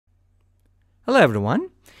Hello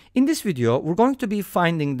everyone. In this video, we're going to be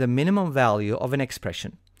finding the minimum value of an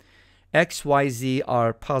expression. X, Y, Z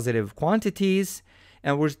are positive quantities,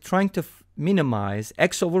 and we're trying to minimize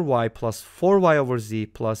x over y plus 4y over z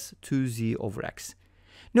plus 2z over x.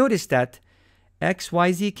 Notice that x,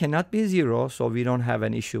 y, z cannot be 0, so we don't have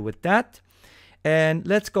an issue with that. And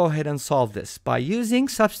let's go ahead and solve this by using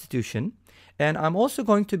substitution. And I'm also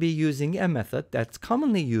going to be using a method that's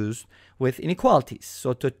commonly used with inequalities.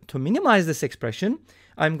 So to minimize this expression,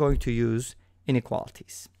 I'm going to use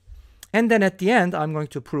inequalities. And then at the end, I'm going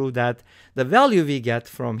to prove that the value we get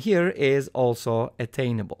from here is also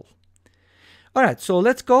attainable. All right, so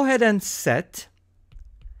let's go ahead and set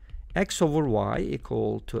x over y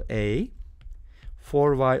equal to a,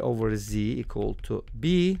 4y over z equal to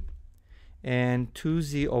b, and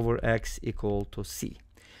 2z over x equal to c.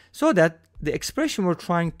 So that the expression we're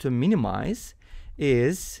trying to minimize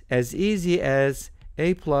is as easy as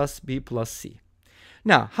a plus b plus c.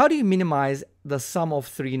 Now, how do you minimize the sum of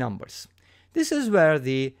three numbers? This is where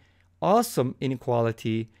the awesome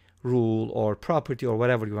inequality rule or property or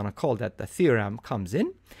whatever you want to call that, the theorem, comes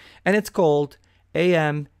in, and it's called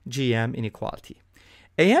AMGM inequality.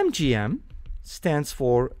 AMGM stands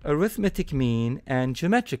for arithmetic mean and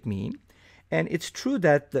geometric mean, and it's true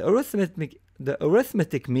that the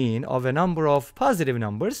arithmetic mean of a number of positive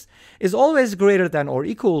numbers is always greater than or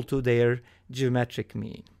equal to their geometric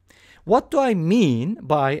mean. What do I mean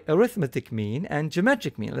by arithmetic mean and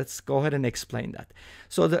geometric mean? Let's go ahead and explain that.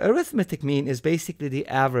 So the arithmetic mean is basically the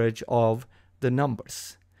average of the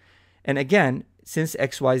numbers. And again, since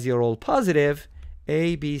x, y, z are all positive,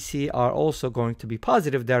 a, b, c are also going to be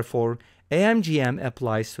positive. Therefore, AMGM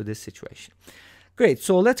applies to this situation. Great,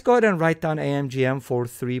 so let's go ahead and write down AMGM for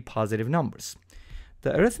three positive numbers.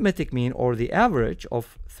 The arithmetic mean, or the average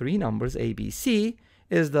of three numbers, a, b, c,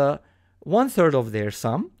 is the 1/3 of their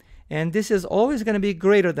sum, and this is always going to be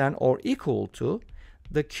greater than or equal to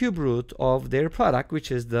the cube root of their product,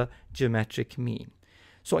 which is the geometric mean.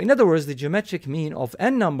 So in other words, the geometric mean of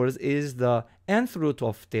n numbers is the nth root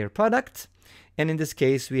of their product, and in this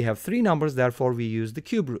case, we have three numbers, therefore we use the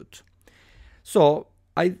cube root. So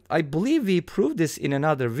I believe we proved this in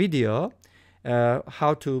another video,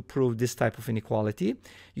 how to prove this type of inequality.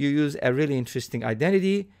 You use a really interesting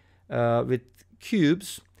identity with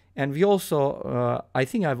cubes, and we also, I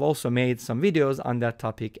think I've also made some videos on that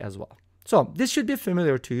topic as well. So this should be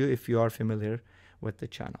familiar to you if you are familiar with the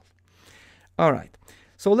channel. All right,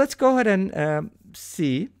 so let's go ahead and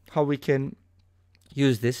see how we can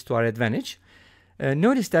use this to our advantage.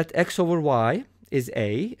 Notice that x over y is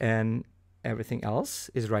a, and everything else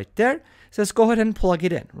is right there. So let's go ahead and plug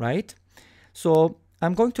it in, right? So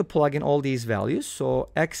I'm going to plug in all these values. So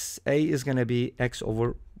a is going to be x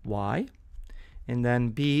over y, and then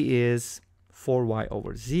b is 4y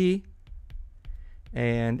over z,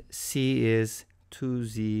 and c is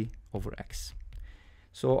 2z over x.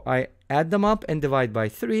 So I add them up and divide by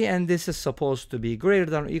 3, and this is supposed to be greater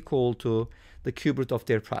than or equal to the cube root of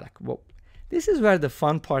their product. Well, this is where the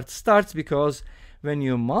fun part starts, because when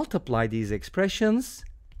you multiply these expressions,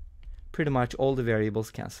 pretty much all the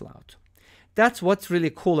variables cancel out. That's what's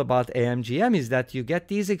really cool about AMGM, is that you get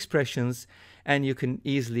these expressions and you can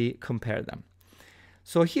easily compare them.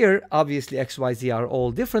 So here, obviously, x, y, z are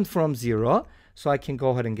all different from 0, so I can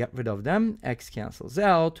go ahead and get rid of them. X cancels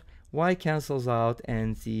out, y cancels out,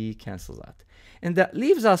 and z cancels out. And that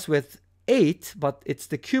leaves us with 8, but it's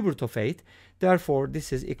the cube root of 8. Therefore,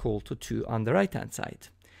 this is equal to 2 on the right-hand side.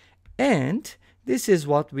 And this is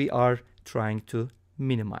what we are trying to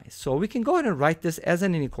minimize. So we can go ahead and write this as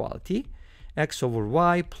an inequality. X over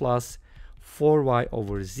y plus 4y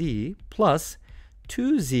over z plus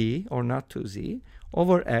 2z, or not 2z,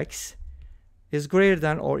 over x is greater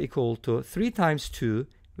than or equal to 3 times 2,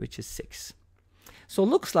 which is 6. So it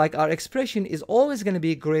looks like our expression is always going to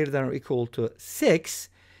be greater than or equal to 6.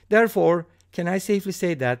 Therefore, can I safely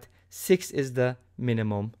say that 6 is the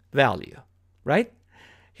minimum value, right?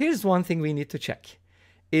 Here's one thing we need to check.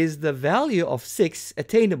 Is the value of 6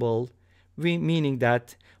 attainable, meaning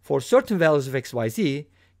that for certain values of x, y, z,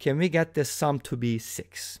 can we get the sum to be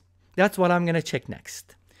 6? That's what I'm going to check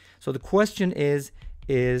next. So the question is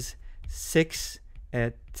 6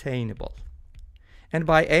 attainable? And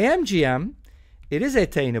by AMGM, it is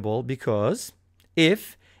attainable because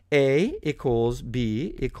if a equals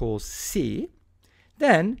b equals c,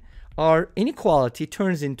 then our inequality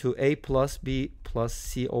turns into a plus b plus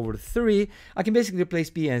c over 3. I can basically replace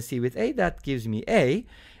b and c with a. That gives me a.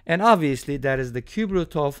 And obviously, that is the cube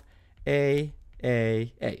root of a.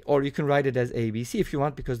 Or you can write it as a, b, c if you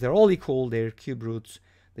want, because they're all equal. Their cube roots,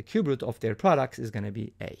 the cube root of their products is going to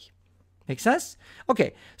be a. Make sense?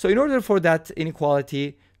 Okay, so in order for that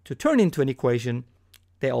inequality to turn into an equation,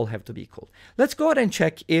 they all have to be equal. Let's go ahead and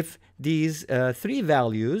check if these three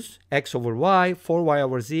values, x over y, 4y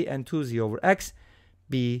over z, and 2z over x,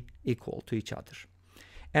 be equal to each other.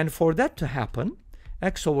 And for that to happen,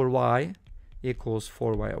 x over y equals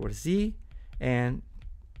 4y over z, and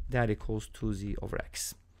that equals 2z over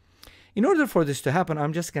x. In order for this to happen,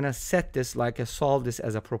 I'm just going to set this like I solve this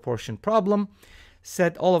as a proportion problem.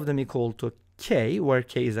 Set all of them equal to k, where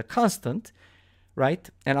k is a constant, right?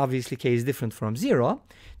 And obviously k is different from 0.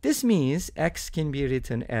 This means x can be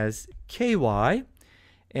written as ky,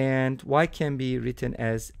 and y can be written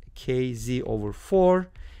as kz over 4,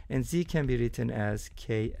 and z can be written as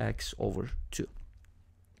kx over 2.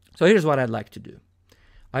 So here's what I'd like to do.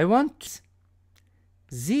 I want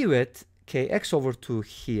z with kx over 2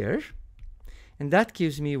 here, and that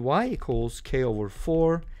gives me y equals k over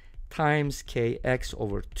 4 times kx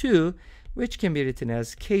over 2, which can be written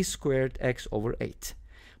as k squared x over 8.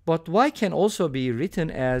 But y can also be written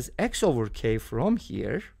as x over k from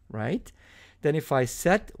here, right? Then if I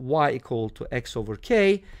set y equal to x over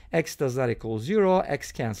k, x does not equal 0,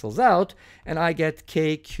 x cancels out, and I get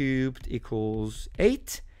k cubed equals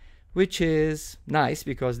 8, which is nice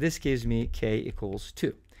because this gives me k equals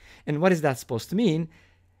 2. And what is that supposed to mean?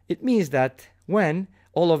 It means that when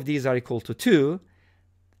all of these are equal to 2,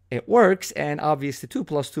 it works, and obviously 2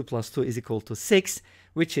 plus 2 plus 2 is equal to 6,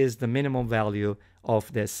 which is the minimum value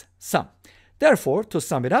of this sum. Therefore, to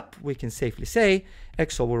sum it up, we can safely say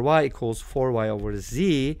x over y equals 4y over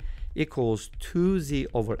z equals 2z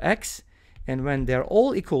over x, and when they're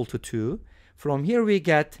all equal to 2, from here we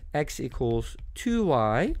get x equals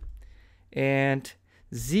 2y and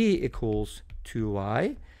z equals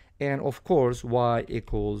 2y, and of course y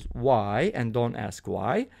equals y, and don't ask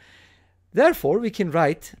why. Therefore, we can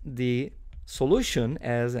write the solution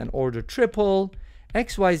as an order triple.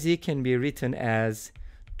 xyz can be written as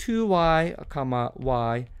 2y, comma,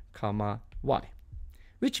 y, comma, y.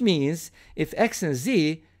 Which means if x and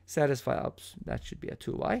z satisfy, oops, that should be a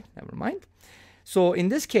 2y, never mind. So in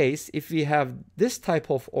this case, if we have this type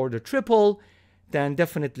of order triple, then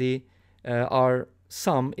definitely our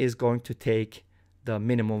sum is going to take the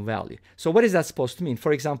minimum value. So what is that supposed to mean?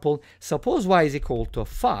 For example, suppose y is equal to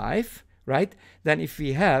 5, right? Then if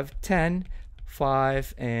we have 10,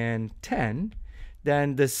 5, and 10,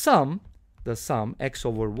 then the sum x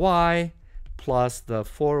over y plus the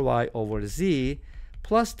 4y over z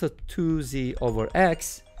plus the 2z over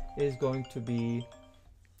x is going to be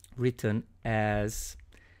written as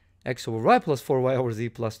x over y plus 4y over z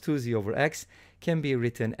plus 2z over x can be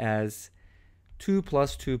written as 2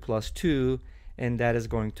 plus 2 plus 2, and that is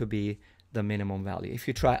going to be the minimum value. If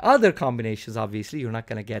you try other combinations, obviously you're not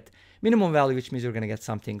going to get minimum value, which means you're going to get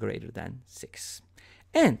something greater than 6.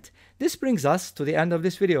 And this brings us to the end of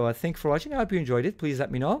this video. Thanks for watching. I hope you enjoyed it. Please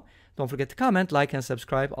let me know. Don't forget to comment, like, and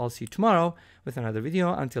subscribe. I'll see you tomorrow with another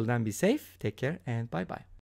video. Until then, be safe, take care, and bye-bye.